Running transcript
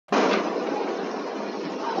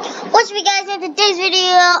What's up, guys? In today's video,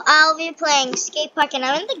 I'll be playing skate park, and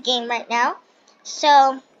I'm in the game right now.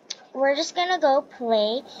 So we're just gonna go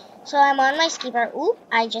play. So I'm on my skate park. Oop!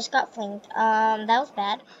 I just got flamed. That was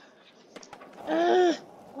bad.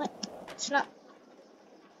 What? It's not.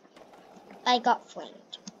 I got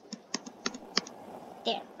flamed.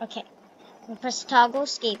 There. Okay. Press toggle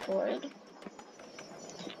skateboard.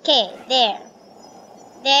 Okay. There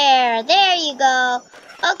you go.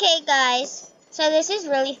 Okay, guys. So this is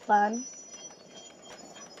really fun.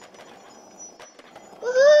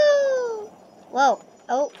 Woohoo! Whoa.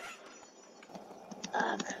 Oh.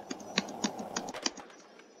 Ugh.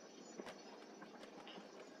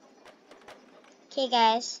 Okay,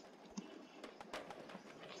 guys.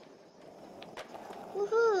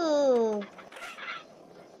 Woohoo!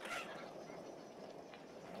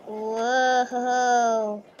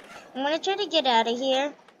 Whoa. I'm gonna try to get out of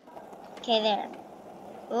here. Okay, there.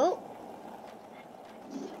 Oh.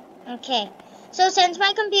 Okay. So since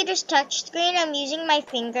my computer's touchscreen, I'm using my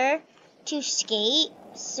finger to skate.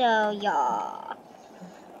 So, yeah.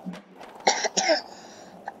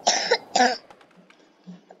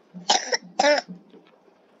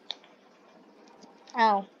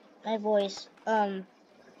 Ow, my voice. I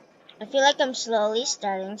feel like I'm slowly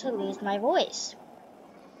starting to lose my voice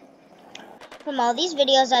from all these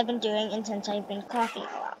videos I've been doing and since I've been coughing a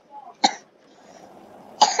lot.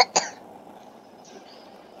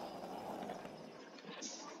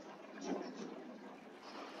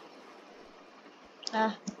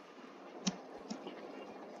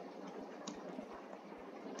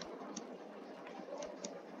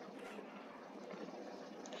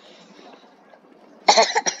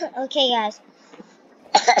 Okay, guys.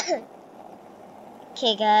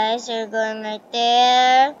 Okay, guys, they're going right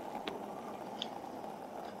there.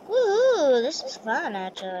 Woohoo! This is fun,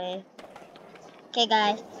 actually. Okay,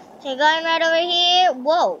 guys. So you're going right over here.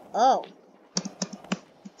 Whoa! Oh.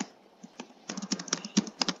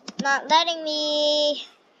 Not letting me.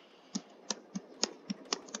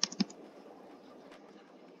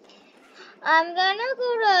 I'm gonna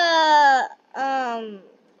go to,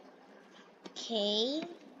 okay.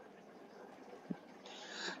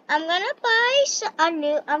 I'm gonna buy I'm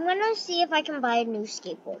gonna see if I can buy a new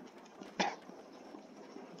skateboard.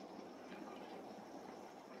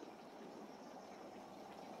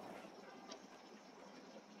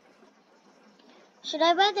 Should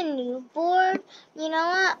I buy the new board? You know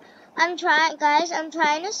what? I'm trying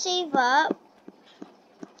to save up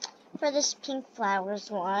for this pink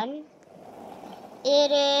flowers one.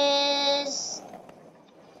 It is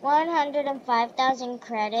 105,000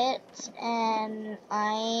 credits, and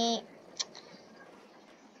I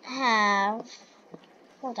have,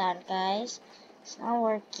 hold on, guys. It's not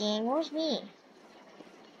working. Where's me?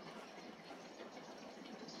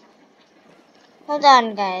 Hold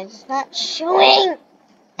on, guys. It's not showing.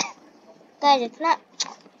 Guys, it's not.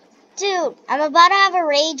 Dude, I'm about to have a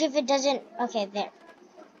rage if it doesn't. Okay, there.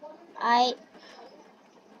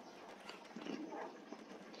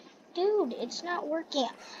 Dude, it's not working.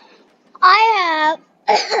 I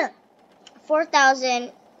have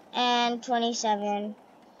 4,027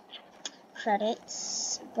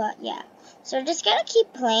 credits, but yeah. So we're just gonna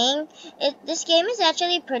keep playing. This game is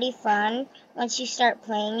actually pretty fun once you start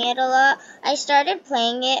playing it a lot. I started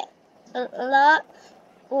playing it a lot.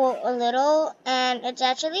 Well, a little, and it's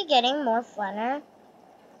actually getting more funner,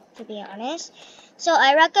 to be honest. So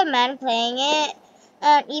I recommend playing it.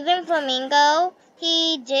 And even Flamingo,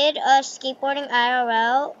 he did a skateboarding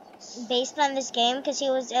IRL based on this game because he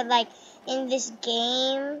was like in this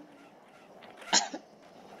game.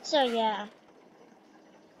 So yeah.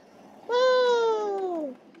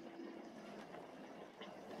 Woo!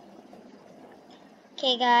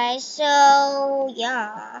 Okay, guys. So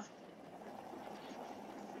yeah.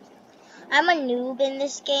 I'm a noob in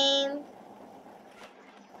this game.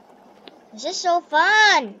 This is so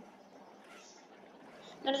fun.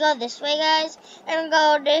 I'm gonna go this way, guys. And we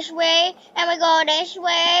go this way. And we go this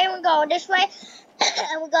way. And we go this way.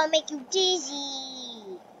 And we're gonna make you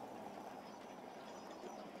dizzy.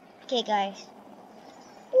 Okay, guys.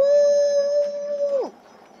 Woo!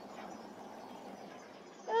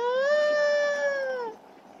 Woo!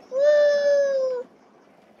 Woo!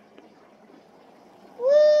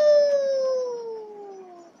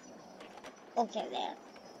 Okay, there.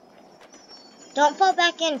 Don't fall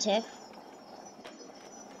back in, Tiff.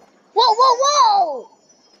 Whoa, whoa, whoa!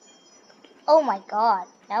 Oh my god,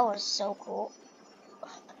 that was so cool.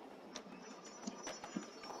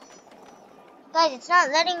 Guys, it's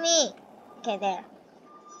not letting me. Okay, there.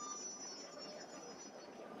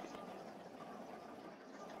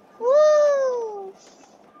 Woo!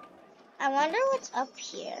 I wonder what's up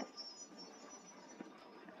here.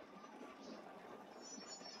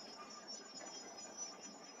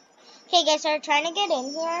 Okay, guys, are we trying to get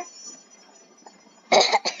in here?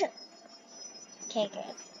 Okay,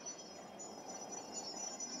 good.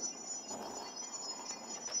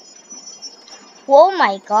 Oh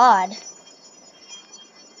my god.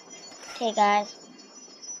 Okay, guys.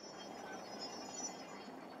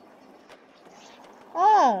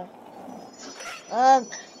 Oh. Ugh.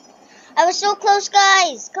 I was so close,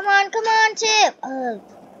 guys. Come on, Tip. Ugh.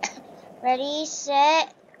 Ready,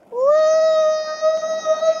 set. Woo!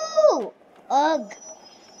 Ugh.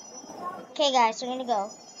 Okay, guys, we're gonna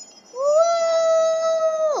go.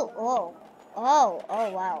 Woo! Oh. Oh,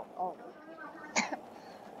 wow. Oh.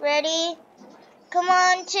 Ready? Come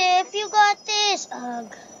on, Tiff, you got this.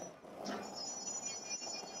 Ugh.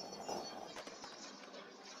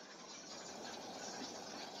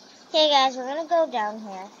 Okay, guys, we're gonna go down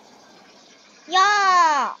here.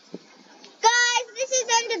 Yeah! Guys, this is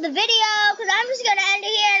the end of the video, because I'm just gonna end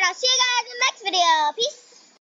it here,